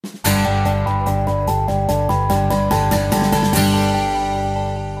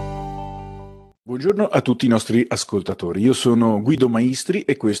Buongiorno a tutti i nostri ascoltatori, io sono Guido Maistri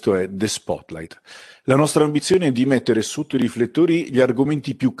e questo è The Spotlight. La nostra ambizione è di mettere sotto i riflettori gli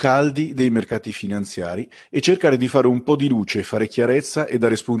argomenti più caldi dei mercati finanziari e cercare di fare un po' di luce, fare chiarezza e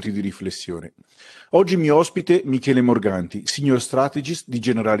dare spunti di riflessione. Oggi mio ospite Michele Morganti, Senior Strategist di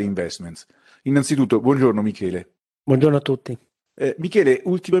Generali Investments. Innanzitutto, buongiorno Michele. Buongiorno a tutti. Michele,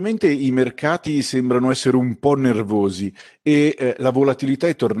 ultimamente i mercati sembrano essere un po' nervosi e la volatilità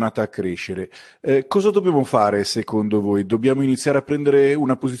è tornata a crescere. Cosa dobbiamo fare secondo voi? Dobbiamo iniziare a prendere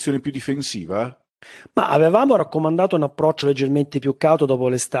una posizione più difensiva? Ma avevamo raccomandato un approccio leggermente più cauto dopo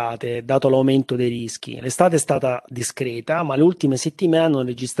l'estate, dato l'aumento dei rischi. L'estate è stata discreta, ma le ultime settimane hanno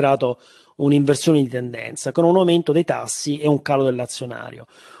registrato un'inversione di tendenza, con un aumento dei tassi e un calo dell'azionario.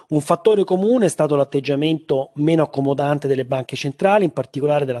 Un fattore comune è stato l'atteggiamento meno accomodante delle banche centrali, in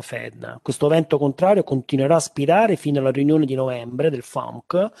particolare della Fed. Questo vento contrario continuerà a spirare fino alla riunione di novembre del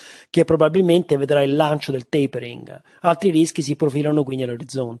FOMC, che probabilmente vedrà il lancio del tapering. Altri rischi si profilano quindi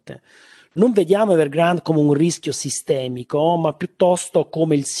all'orizzonte. Non vediamo Evergrande come un rischio sistemico, ma piuttosto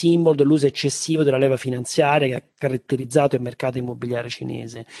come il simbolo dell'uso eccessivo della leva finanziaria che ha caratterizzato il mercato immobiliare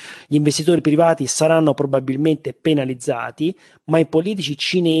cinese. Gli investitori privati saranno probabilmente penalizzati, ma i politici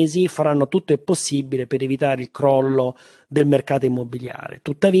cinesi faranno tutto il possibile per evitare il crollo del mercato immobiliare.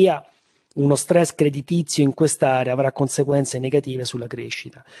 Tuttavia, uno stress creditizio in quest'area avrà conseguenze negative sulla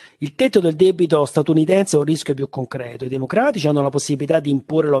crescita. Il tetto del debito statunitense è un rischio più concreto. I democratici hanno la possibilità di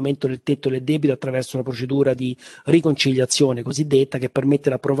imporre l'aumento del tetto del debito attraverso una procedura di riconciliazione cosiddetta che permette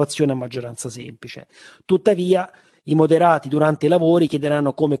l'approvazione a maggioranza semplice. Tuttavia, i moderati durante i lavori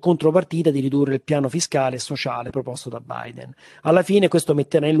chiederanno come contropartita di ridurre il piano fiscale e sociale proposto da Biden. Alla fine questo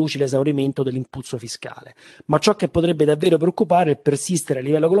metterà in luce l'esaurimento dell'impulso fiscale. Ma ciò che potrebbe davvero preoccupare è il persistere a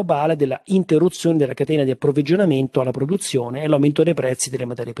livello globale della interruzione della catena di approvvigionamento alla produzione e l'aumento dei prezzi delle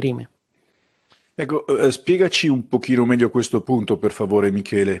materie prime. Ecco, spiegaci un pochino meglio questo punto, per favore,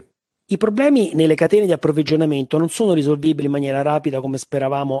 Michele. I problemi nelle catene di approvvigionamento non sono risolvibili in maniera rapida come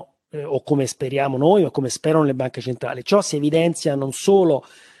speravamo o come speriamo noi o come sperano le banche centrali. Ciò si evidenzia non solo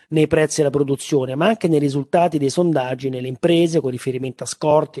nei prezzi della produzione, ma anche nei risultati dei sondaggi nelle imprese con riferimento a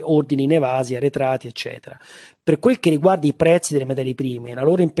scorte, ordini inevasi, arretrati, eccetera. Per quel che riguarda i prezzi delle materie prime, la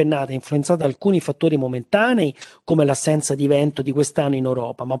loro impennata è influenzata da alcuni fattori momentanei, come l'assenza di vento di quest'anno in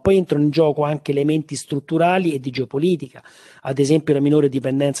Europa, ma poi entrano in gioco anche elementi strutturali e di geopolitica. Ad esempio, la minore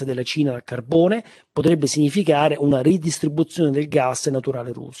dipendenza della Cina dal carbone potrebbe significare una ridistribuzione del gas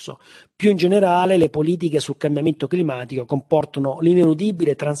naturale russo. Più in generale, le politiche sul cambiamento climatico comportano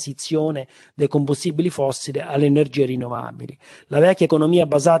l'ineludibile transizione dai combustibili fossili alle energie rinnovabili. La vecchia economia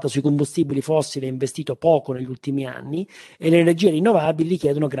basata sui combustibili fossili ha investito poco negli ultimi anni e le energie rinnovabili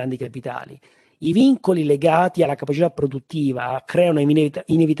richiedono grandi capitali. I vincoli legati alla capacità produttiva creano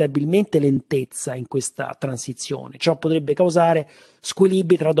inevitabilmente lentezza in questa transizione. Ciò potrebbe causare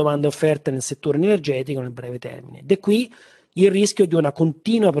squilibri tra domanda e offerta nel settore energetico nel breve termine. Ed è qui il rischio di una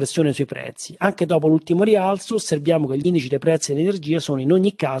continua pressione sui prezzi. Anche dopo l'ultimo rialzo osserviamo che gli indici dei prezzi dell'energia sono in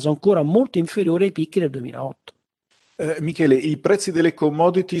ogni caso ancora molto inferiori ai picchi del 2008. Michele, i prezzi delle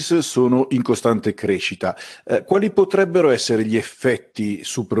commodities sono in costante crescita. Quali potrebbero essere gli effetti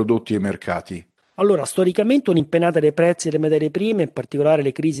su prodotti e mercati? Allora, storicamente un'impennata dei prezzi delle materie prime, in particolare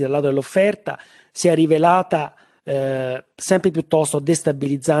le crisi dal lato dell'offerta, si è rivelata sempre piuttosto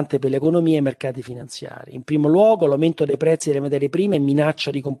destabilizzante per l'economia e i mercati finanziari. In primo luogo, l'aumento dei prezzi delle materie prime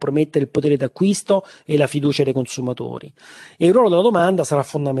minaccia di compromettere il potere d'acquisto e la fiducia dei consumatori. E il ruolo della domanda sarà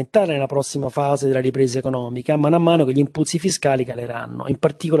fondamentale nella prossima fase della ripresa economica, man mano che gli impulsi fiscali caleranno, in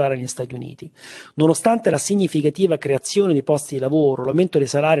particolare negli Stati Uniti. Nonostante la significativa creazione di posti di lavoro, l'aumento dei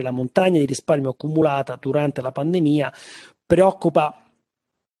salari e la montagna di risparmio accumulata durante la pandemia, preoccupa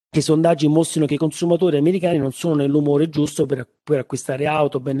che i sondaggi mostrino che i consumatori americani non sono nell'umore giusto per acquistare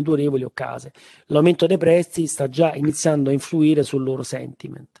auto, beni durevoli o case. L'aumento dei prezzi sta già iniziando a influire sul loro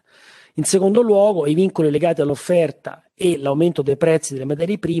sentiment. In secondo luogo, i vincoli legati all'offerta e l'aumento dei prezzi delle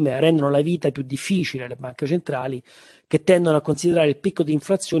materie prime rendono la vita più difficile alle banche centrali, che tendono a considerare il picco di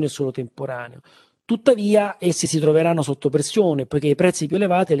inflazione solo temporaneo. Tuttavia, essi si troveranno sotto pressione poiché i prezzi più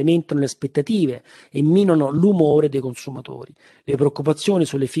elevati alimentano le aspettative e minano l'umore dei consumatori. Le preoccupazioni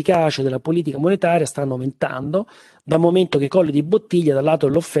sull'efficacia della politica monetaria stanno aumentando, dal momento che i colli di bottiglia dal lato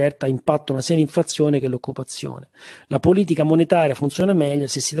dell'offerta impattano sia l'inflazione che l'occupazione. La politica monetaria funziona meglio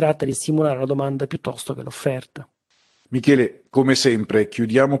se si tratta di stimolare la domanda piuttosto che l'offerta. Michele, come sempre,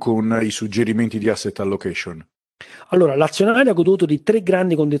 chiudiamo con i suggerimenti di asset allocation. Allora, l'azionario ha goduto di tre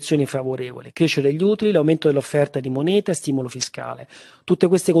grandi condizioni favorevoli: crescita degli utili, l'aumento dell'offerta di moneta e stimolo fiscale. Tutte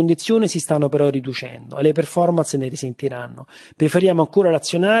queste condizioni si stanno però riducendo e le performance ne risentiranno. Preferiamo ancora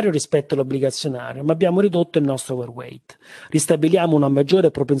l'azionario rispetto all'obbligazionario, ma abbiamo ridotto il nostro overweight. Ristabiliamo una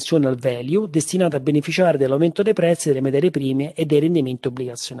maggiore propensione al value, destinata a beneficiare dell'aumento dei prezzi delle materie prime e dei rendimenti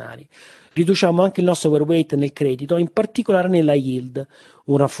obbligazionari. Riduciamo anche il nostro overweight nel credito, in particolare nella yield.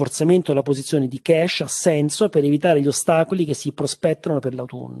 Un rafforzamento della posizione di cash ha senso per evitare gli ostacoli che si prospettano per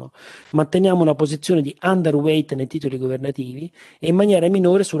l'autunno. Manteniamo una posizione di underweight nei titoli governativi e in maniera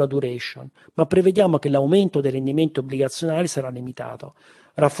minore sulla duration, ma prevediamo che l'aumento dei rendimenti obbligazionari sarà limitato.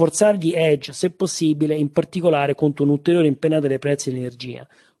 Rafforzare gli hedge, se possibile, in particolare contro un'ulteriore impennata dei prezzi dell'energia.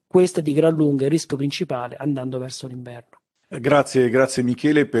 Questo è di gran lunga il rischio principale andando verso l'inverno. Grazie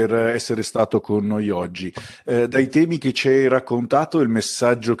Michele per essere stato con noi oggi. Dai temi che ci hai raccontato, il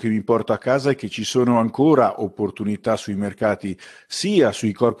messaggio che mi porto a casa è che ci sono ancora opportunità sui mercati, sia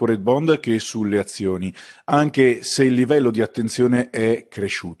sui corporate bond che sulle azioni, anche se il livello di attenzione è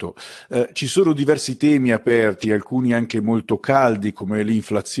cresciuto. Ci sono diversi temi aperti, alcuni anche molto caldi, come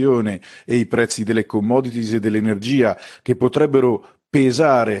l'inflazione e i prezzi delle commodities e dell'energia, che potrebbero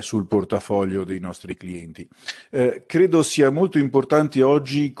pesare sul portafoglio dei nostri clienti. Credo sia molto importante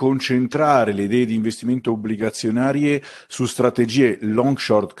oggi concentrare le idee di investimento obbligazionarie su strategie long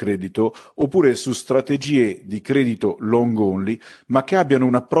short credito oppure su strategie di credito long only, ma che abbiano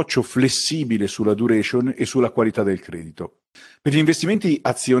un approccio flessibile sulla duration e sulla qualità del credito. Per gli investimenti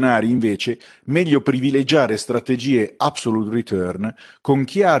azionari, invece, meglio privilegiare strategie absolute return con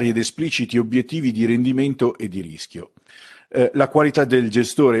chiari ed espliciti obiettivi di rendimento e di rischio. La qualità del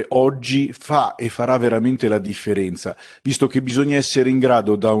gestore oggi fa e farà veramente la differenza, visto che bisogna essere in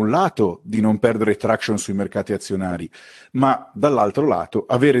grado, da un lato, di non perdere traction sui mercati azionari, ma dall'altro lato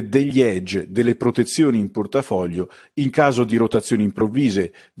avere degli hedge, delle protezioni in portafoglio in caso di rotazioni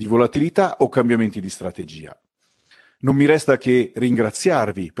improvvise, di volatilità o cambiamenti di strategia. Non mi resta che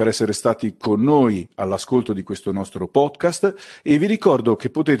ringraziarvi per essere stati con noi all'ascolto di questo nostro podcast e vi ricordo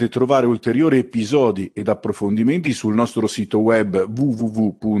che potete trovare ulteriori episodi ed approfondimenti sul nostro sito web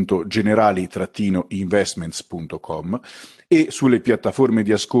www.generali-investments.com e sulle piattaforme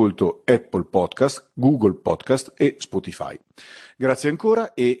di ascolto Apple Podcast, Google Podcast e Spotify. Grazie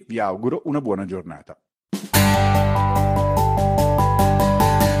ancora e vi auguro una buona giornata.